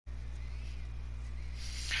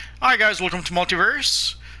Hi guys, welcome to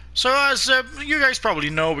Multiverse. So as you guys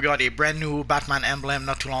probably know, we got a brand new Batman emblem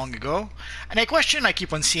not too long ago. And a question I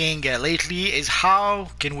keep on seeing lately is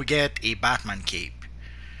how can we get a Batman cape?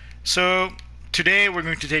 So today we're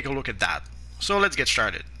going to take a look at that. So let's get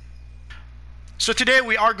started. So today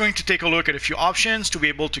we are going to take a look at a few options to be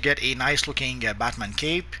able to get a nice looking Batman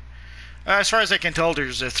cape. As far as I can tell,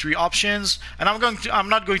 there's three options, and I'm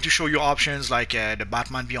not going to show you options like the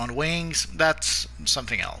Batman Beyond Wings. That's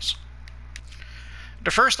something else.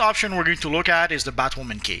 The first option we're going to look at is the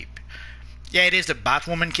Batwoman cape. Yeah, it is the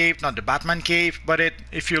Batwoman cape, not the Batman cape, but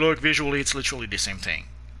if you look visually, it's literally the same thing.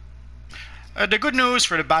 The good news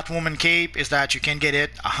for the Batwoman cape is that you can get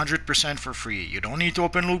it 100% for free. You don't need to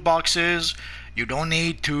open loot boxes. You don't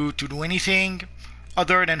need to do anything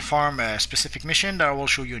other than farm a specific mission that I will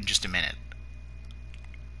show you in just a minute.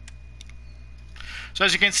 So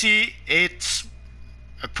as you can see, it's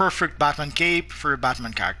a perfect Batman cape for a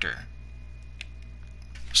Batman character.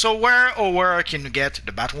 So where can you get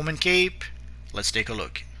the Batwoman cape? Let's take a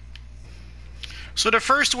look. So the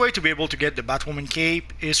first way to be able to get the Batwoman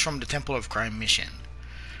cape is from the Temple of Crime mission.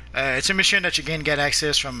 It's a mission that you can get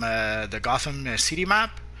access from the Gotham City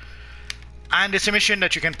map. And it's a mission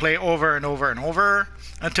that you can play over and over and over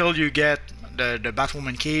until you get the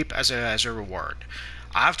Batwoman cape as a reward.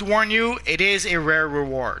 I have to warn you, it is a rare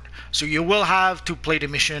reward. So you will have to play the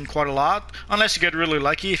mission quite a lot, unless you get really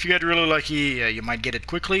lucky. If you get really lucky, you might get it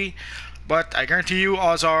quickly. But I guarantee you,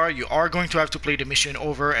 odds are, you are going to have to play the mission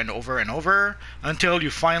over and over and over until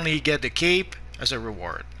you finally get the cape as a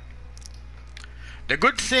reward. The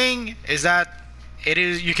good thing is that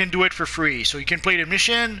you can do it for free. So you can play the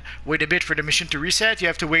mission, wait a bit for the mission to reset. You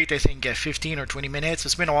have to wait, I think, 15 or 20 minutes.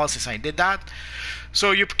 It's been a while since I did that.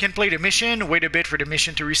 So you can play the mission, wait a bit for the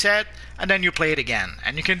mission to reset, and then you play it again.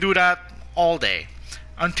 And you can do that all day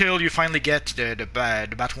until you finally get the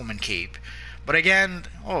Batwoman cape. But again,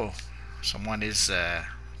 oh, someone is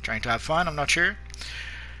trying to have fun, I'm not sure.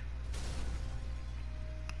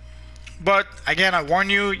 But again, I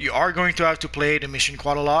warn you, you are going to have to play the mission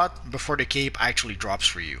quite a lot before the cape actually drops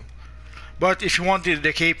for you. But if you want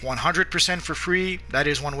the cape 100% for free, that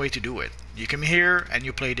is one way to do it. You come here and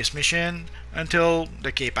you play this mission until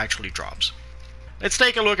the cape actually drops. Let's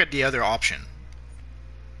take a look at the other option.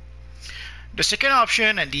 The second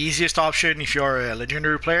option, and the easiest option if you're a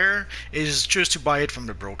legendary player, is just to buy it from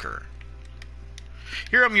the broker.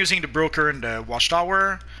 Here I'm using the broker in the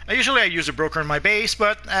watchtower. Usually I use the broker in my base,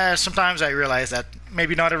 but sometimes I realize that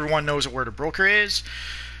maybe not everyone knows where the broker is.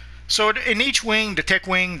 So in each wing, the tech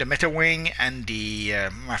wing, the meta wing, and the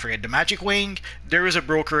magic wing, there is a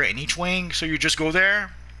broker in each wing. So you just go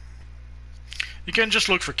there. You can just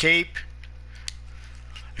look for cape.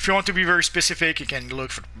 If you want to be very specific, you can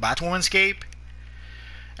look for Batwoman's cape.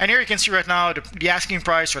 And here you can see right now the asking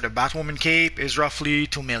price for the Batwoman cape is roughly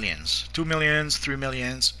 2 millions. 2 millions, 3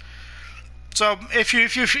 millions. So if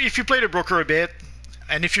you play the broker a bit,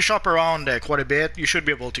 and if you shop around quite a bit, you should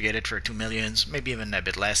be able to get it for 2 millions, maybe even a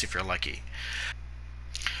bit less if you're lucky.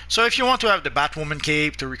 So if you want to have the Batwoman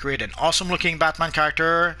cape to recreate an awesome looking Batman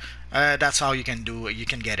character, that's how you can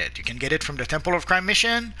get it. You can get it from the Temple of Crime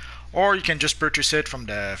mission, or you can just purchase it from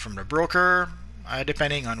the broker,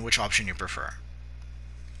 depending on which option you prefer.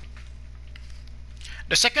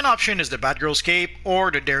 The second option is the Batgirl's cape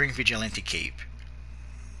or the Daring Vigilante cape.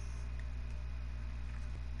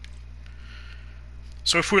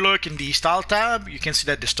 So if we look in the style tab, you can see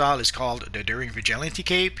that the style is called the Daring Vigilante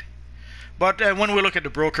cape. But when we look at the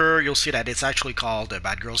broker, you'll see that it's actually called the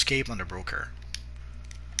Batgirl's cape on the broker.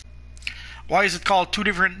 Why is it called two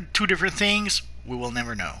different things? We will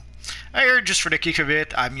never know. Here, just for the kick of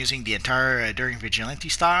it, I'm using the entire Daring Vigilante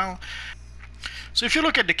style. So if you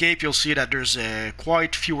look at the cape, you'll see that there's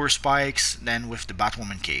quite fewer spikes than with the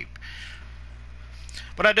Batwoman cape.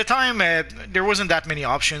 But at the time, there wasn't that many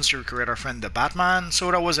options to recreate our friend the Batman,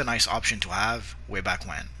 so that was a nice option to have way back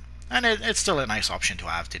when. And it's still a nice option to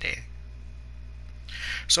have today.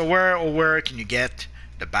 So where can you get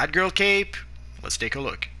the Batgirl cape? Let's take a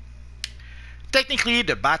look. Technically,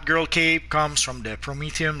 the Batgirl cape comes from the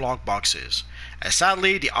Prometheum lockboxes.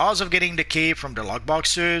 Sadly, the odds of getting the cape from the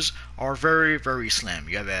lockboxes are very, very slim.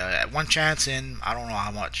 You have one chance in I don't know how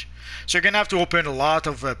much. So you're going to have to open a lot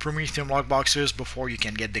of Prometheum lockboxes before you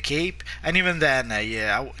can get the cape. And even then,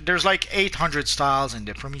 there's like 800 styles in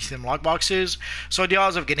the Prometheum lockboxes. So the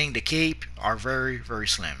odds of getting the cape are very, very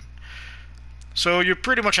slim. So you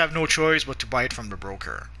pretty much have no choice but to buy it from the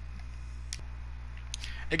broker.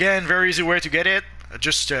 Again, very easy way to get it.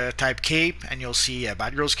 Just type cape and you'll see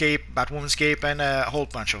Batgirl's cape, Batwoman's cape, and a whole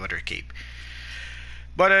bunch of other cape.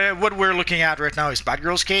 But what we're looking at right now is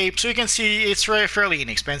Batgirl's cape. So you can see it's fairly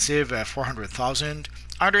inexpensive, 400,000.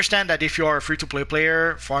 I understand that if you are a free-to-play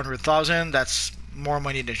player, 400,000, that's more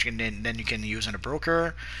money than you can use on a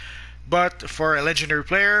broker. But for a legendary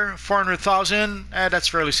player, 400,000, that's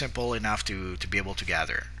fairly simple enough to be able to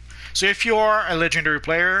gather. So if you are a legendary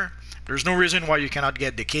player, there's no reason why you cannot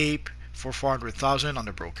get the cape for 400,000 on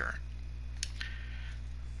the broker.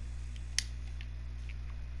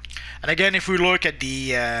 And again, if we look at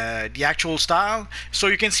the actual style, so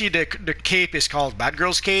you can see the cape is called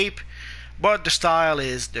Batgirl's cape, but the style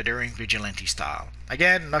is the Daring Vigilante style.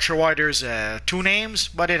 Again, not sure why there's two names,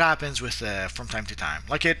 but it happens with from time to time.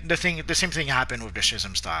 Like the same thing happened with the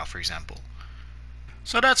Shazam style, for example.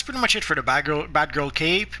 So that's pretty much it for the Batgirl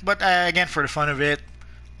cape. But again, for the fun of it,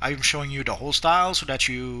 I'm showing you the whole style so that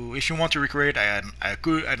if you want to recreate an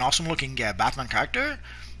awesome looking Batman character,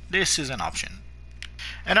 this is an option.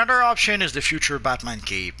 Another option is the Future Batman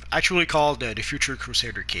cape, actually called the Future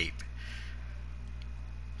Crusader cape.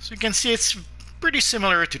 So you can see it's pretty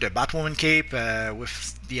similar to the Batwoman cape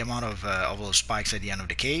with the amount of those spikes at the end of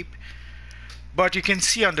the cape. But you can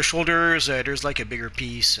see on the shoulders there's like a bigger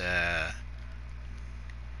piece.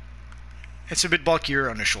 It's a bit bulkier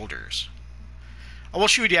on the shoulders. I will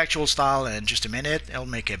show you the actual style in just a minute. It'll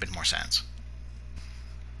make a bit more sense.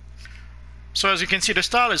 So as you can see, the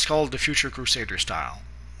style is called the Future Crusader style.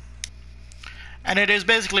 And it is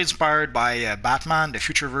basically inspired by Batman, the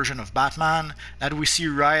future version of Batman that we see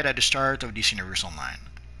right at the start of DC Universe Online.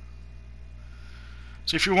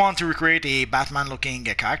 So if you want to recreate a Batman looking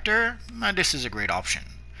character, this is a great option.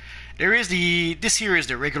 This here is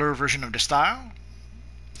the regular version of the style,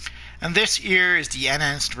 and this here is the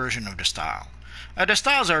enhanced version of the style. The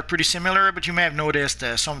styles are pretty similar, but you may have noticed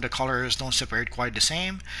some of the colors don't separate quite the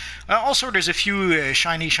same. Also, there's a few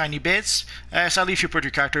shiny bits. Sadly, if you put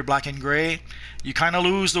your character black and gray, you kind of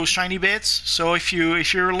lose those shiny bits. So if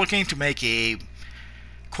you're looking to make a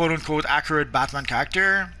quote-unquote accurate Batman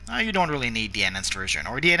character, you don't really need the enhanced version,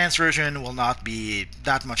 or the enhanced version will not be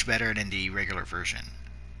that much better than the regular version.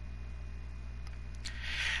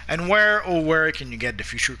 And where can you get the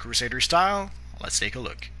Future Crusader style? Let's take a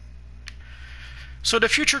look. So the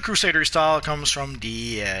Future Crusader style comes from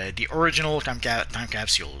the original time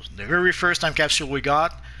capsule. The very first time capsule we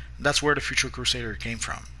got, that's where the Future Crusader came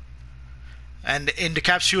from. And in the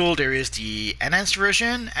capsule there is the enhanced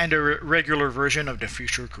version and the regular version of the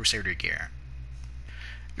Future Crusader gear.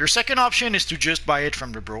 Your second option is to just buy it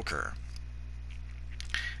from the broker.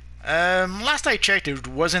 Last I checked, it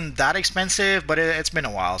wasn't that expensive, but it's been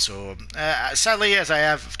a while, so sadly, as I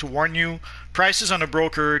have to warn you, prices on a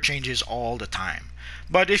broker changes all the time.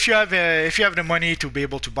 But if you have the money to be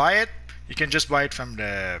able to buy it, you can just buy it from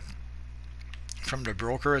the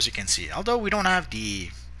broker, as you can see. Although we don't have the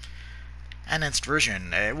enhanced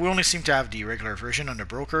version, we only seem to have the regular version on the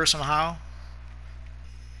broker somehow.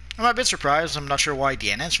 I'm a bit surprised. I'm not sure why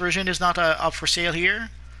the enhanced version is not up for sale here.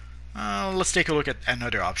 Let's take a look at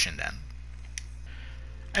another option then.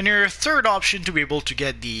 And your third option to be able to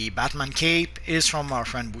get the Batman cape is from our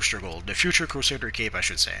friend Booster Gold, the Future Crusader cape, I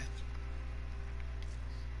should say.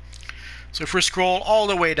 So if we scroll all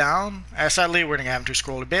the way down, sadly we're going to have to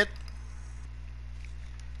scroll a bit.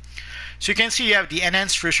 So you can see you have the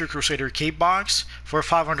enhanced Future Crusader cape box for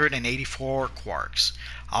 584 quarks.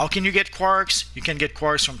 How can you get quarks? You can get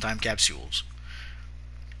quarks from time capsules.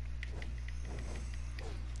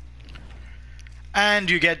 And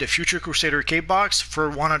you get the Future Crusader cape box for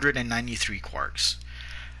 193 quarks.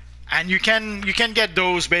 And you can get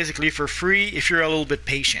those basically for free if you're a little bit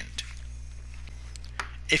patient.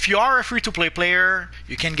 If you are a free-to-play player,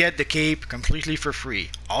 you can get the cape completely for free.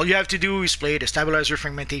 All you have to do is play the Stabilizer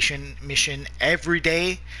Fragmentation mission every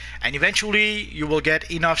day, and eventually you will get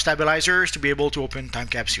enough stabilizers to be able to open time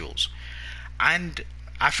capsules. And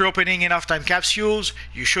after opening enough time capsules,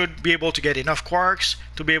 you should be able to get enough quarks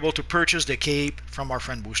to be able to purchase the cape from our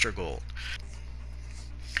friend Booster Gold.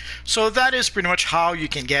 So that is pretty much how you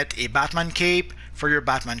can get a Batman cape for your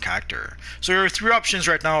Batman character. So your three options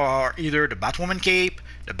right now are either the Batwoman cape,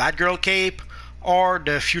 the Batgirl cape, or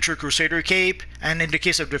the Future Crusader cape. And in the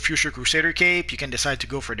case of the Future Crusader cape, you can decide to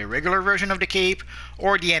go for the regular version of the cape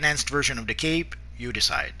or the enhanced version of the cape. You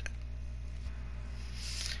decide.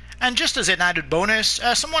 And just as an added bonus,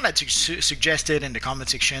 someone had suggested in the comment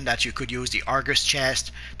section that you could use the Argus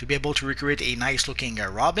chest to be able to recreate a nice looking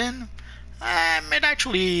Robin. It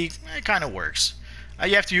actually kind of works.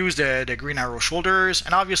 You have to use the Green Arrow shoulders,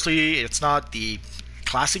 and obviously it's not the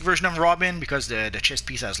classic version of Robin because the chest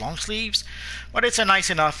piece has long sleeves, but it's a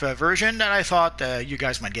nice enough version that I thought you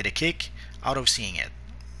guys might get a kick out of seeing it.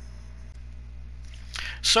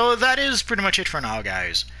 So that is pretty much it for now,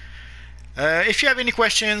 guys. If you have any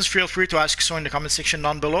questions, feel free to ask so in the comment section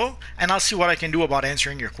down below, and I'll see what I can do about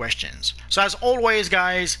answering your questions. So as always,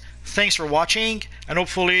 guys, thanks for watching, and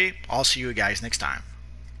hopefully I'll see you guys next time.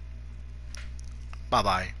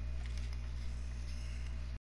 Bye-bye.